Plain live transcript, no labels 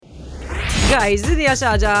guys, din hija xi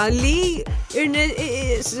ħaġa li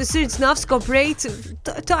sirt naf skoprejt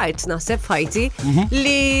tard naħseb f'ħajti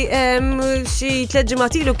li xi 3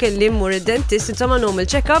 ġimgħat ilu kelli mmur id-dentist insomma nagħmel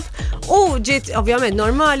check-up u ġiet ovvjament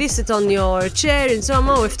normali sit on your chair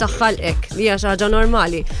insomma u iftaħ ħalqek li hija xi ħaġa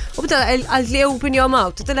normali. U bta qalt li open your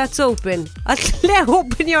mouth, tilat open. Qalt li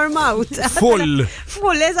open your mouth.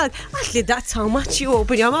 Full, eżatt. Qalt li that's how much you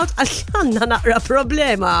open your mouth. Qalt li għandna naqra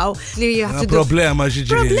problema li problema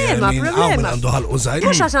ġiġi. Problema. Għandu ħalqu żgħir.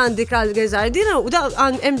 Mhux għax għandi żgħir dina u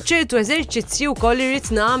hemm ċertu eżerċizzji wkoll li rrid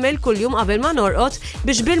nagħmel kuljum qabel ma norqod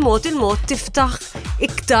biex bil-mod tiftaħ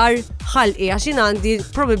iktar ħalqi għax jien għandi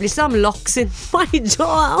probably some locks in my jaw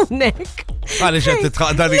hawnhekk. Għaliex qed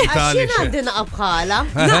titħaq Danita għaliex għandi naqab bħala.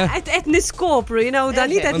 Qed niskopru,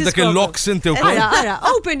 Danita qed dak il-locks inti wkoll. Ara,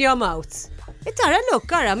 open your mouth. Tara look,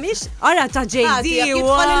 ara mhix ara ta' JD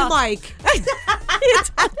jidħol il-mike.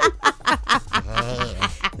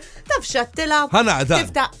 Taf xattila. Ħanaqda.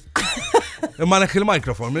 Tiftaħ. Imma nek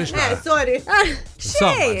il-mikrofon, minix Sorry.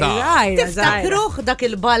 Tiftaħ ruħ dak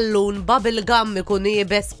il-ballun bubble gum ikun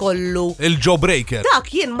jibes kollu. Il-Joe Breaker. Dak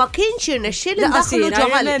jien ma kienx irnexxiel indaħlu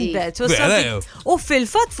ġoħalqi. U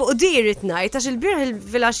fil-fatt fuq dirit ngħid għax il-bierħ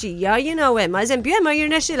fil-għaxija jiena hemm, eżempju hemm ma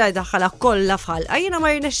jirnexxielha jdaħħalha kollha f'ħalqa, jiena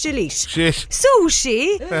ma jirnexxilix. Sushi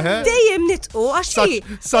dejjem nitqu għax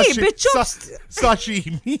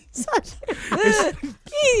Sashimi.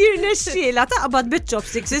 Jirnexxielha taqbad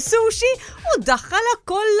bit-chopsticks is-sushi u ddaħħalha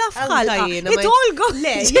kollha f'ħalqa. Itolgo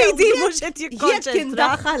JD mhux qed jikkonċentra. Jekk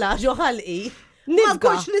indaħħalha ġoħalqi.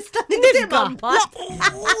 Nibqa' nista' nibqa'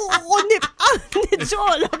 u nibqa'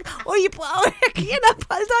 niġolok u jibqa' hekk jiena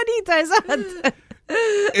bħal Danita eżatt.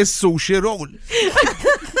 Is-sushi roll.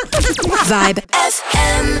 Vibe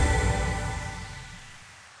FM.